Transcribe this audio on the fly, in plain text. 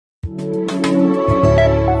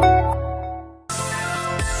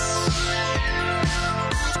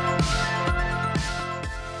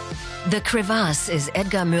The Crevasse is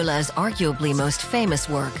Edgar Müller's arguably most famous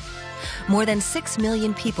work. More than 6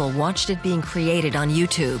 million people watched it being created on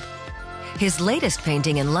YouTube. His latest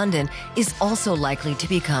painting in London is also likely to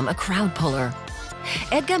become a crowd puller.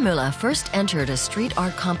 Edgar Müller first entered a street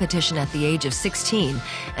art competition at the age of 16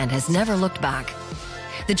 and has never looked back.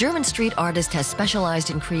 The German street artist has specialized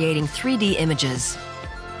in creating 3D images.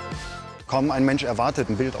 Kaum ein Mensch erwartet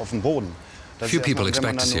ein Bild auf dem Boden. Few people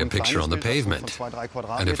expect to see a picture on the pavement,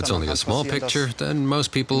 and if it's only a small picture, then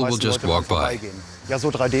most people will just walk by.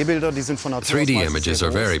 3D images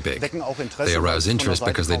are very big. They arouse interest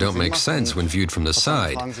because they don't make sense when viewed from the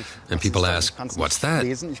side, and people ask, "What's that?"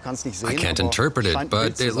 I can't interpret it,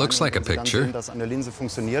 but it looks like a picture. And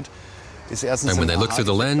when they look through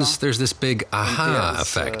the lens, there's this big aha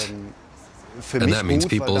effect. And that means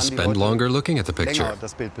people spend longer looking at the picture.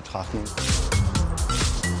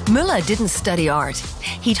 Müller didn't study art.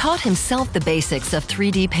 He taught himself the basics of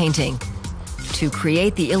 3D painting. To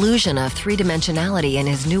create the illusion of three-dimensionality in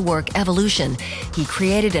his new work, Evolution, he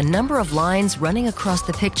created a number of lines running across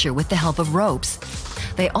the picture with the help of ropes.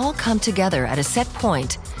 They all come together at a set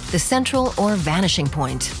point, the central or vanishing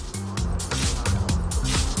point.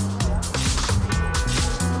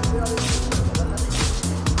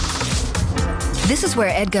 This is where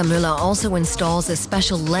Edgar Müller also installs a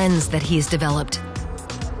special lens that he's developed.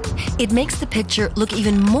 It makes the picture look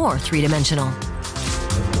even more three-dimensional.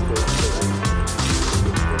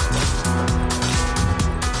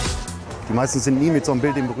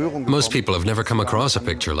 Most people have never come across a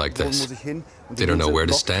picture like this. They don't know where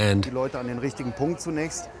to stand.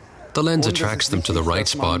 The lens attracts them to the right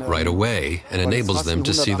spot right away and enables them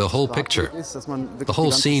to see the whole picture, the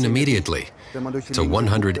whole scene immediately. It's a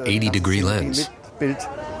 180-degree lens.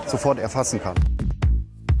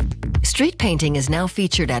 Street painting is now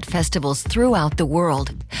featured at festivals throughout the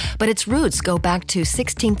world, but its roots go back to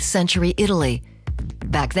 16th century Italy.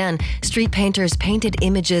 Back then, street painters painted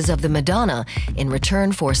images of the Madonna in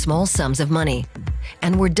return for small sums of money,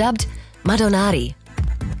 and were dubbed madonnari.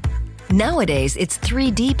 Nowadays, it's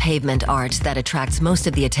 3D pavement art that attracts most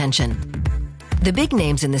of the attention. The big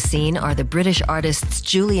names in the scene are the British artists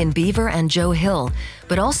Julian Beever and Joe Hill,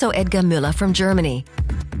 but also Edgar Müller from Germany.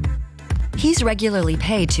 He's regularly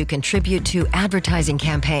paid to contribute to advertising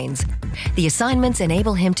campaigns. The assignments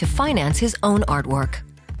enable him to finance his own artwork.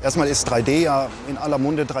 For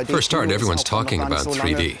a start, everyone's talking about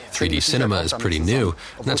 3D. 3D cinema is pretty new,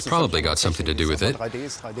 and that's probably got something to do with it,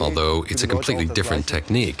 although it's a completely different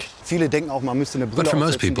technique. But for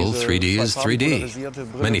most people, 3D is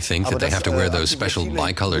 3D. Many think that they have to wear those special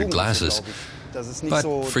bicolored glasses. But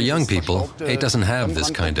for young people, it doesn't have this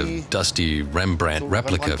kind of dusty Rembrandt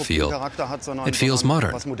replica feel. It feels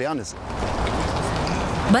modern.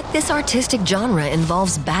 But this artistic genre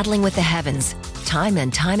involves battling with the heavens. Time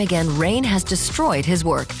and time again, rain has destroyed his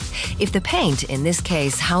work. If the paint, in this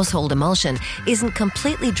case household emulsion, isn't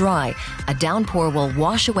completely dry, a downpour will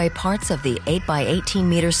wash away parts of the 8 by 18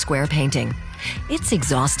 meter square painting. It's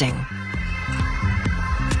exhausting.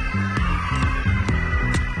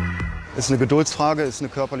 It's a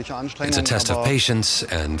test of patience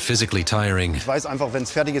and physically tiring,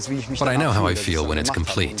 but I know how I feel when it's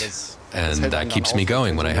complete. And that keeps me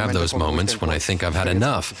going when I have those moments when I think I've had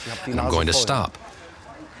enough and I'm going to stop.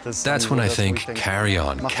 That's when I think, carry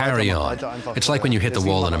on, carry on. It's like when you hit the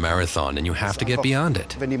wall in a marathon and you have to get beyond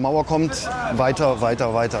it.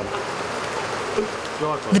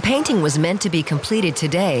 The painting was meant to be completed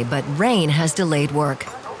today, but rain has delayed work.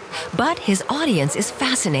 But his audience is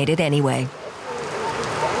fascinated anyway.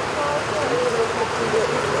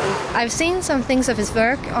 I've seen some things of his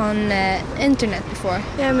work on the internet before.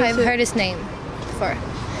 Yeah, I've heard his name before.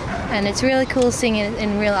 And it's really cool seeing it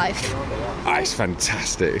in real life. It's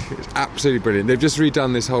fantastic. It's absolutely brilliant. They've just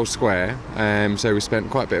redone this whole square, so we spent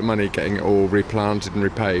quite a bit of money getting it all replanted and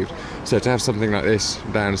repaved. So to have something like this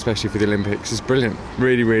down, especially for the Olympics, is brilliant.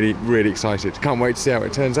 Really, really, really excited. Can't wait to see how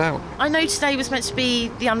it turns out. I know today was meant to be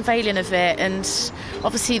the unveiling of it, and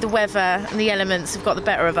obviously the weather and the elements have got the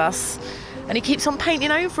better of us. And he keeps on painting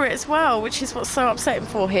over it as well, which is what's so upsetting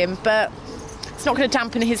for him, but it's not going to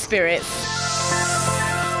dampen his spirits.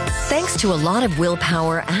 Thanks to a lot of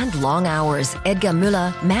willpower and long hours, Edgar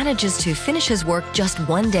Müller manages to finish his work just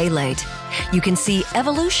one day late. You can see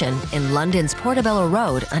Evolution in London's Portobello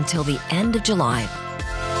Road until the end of July.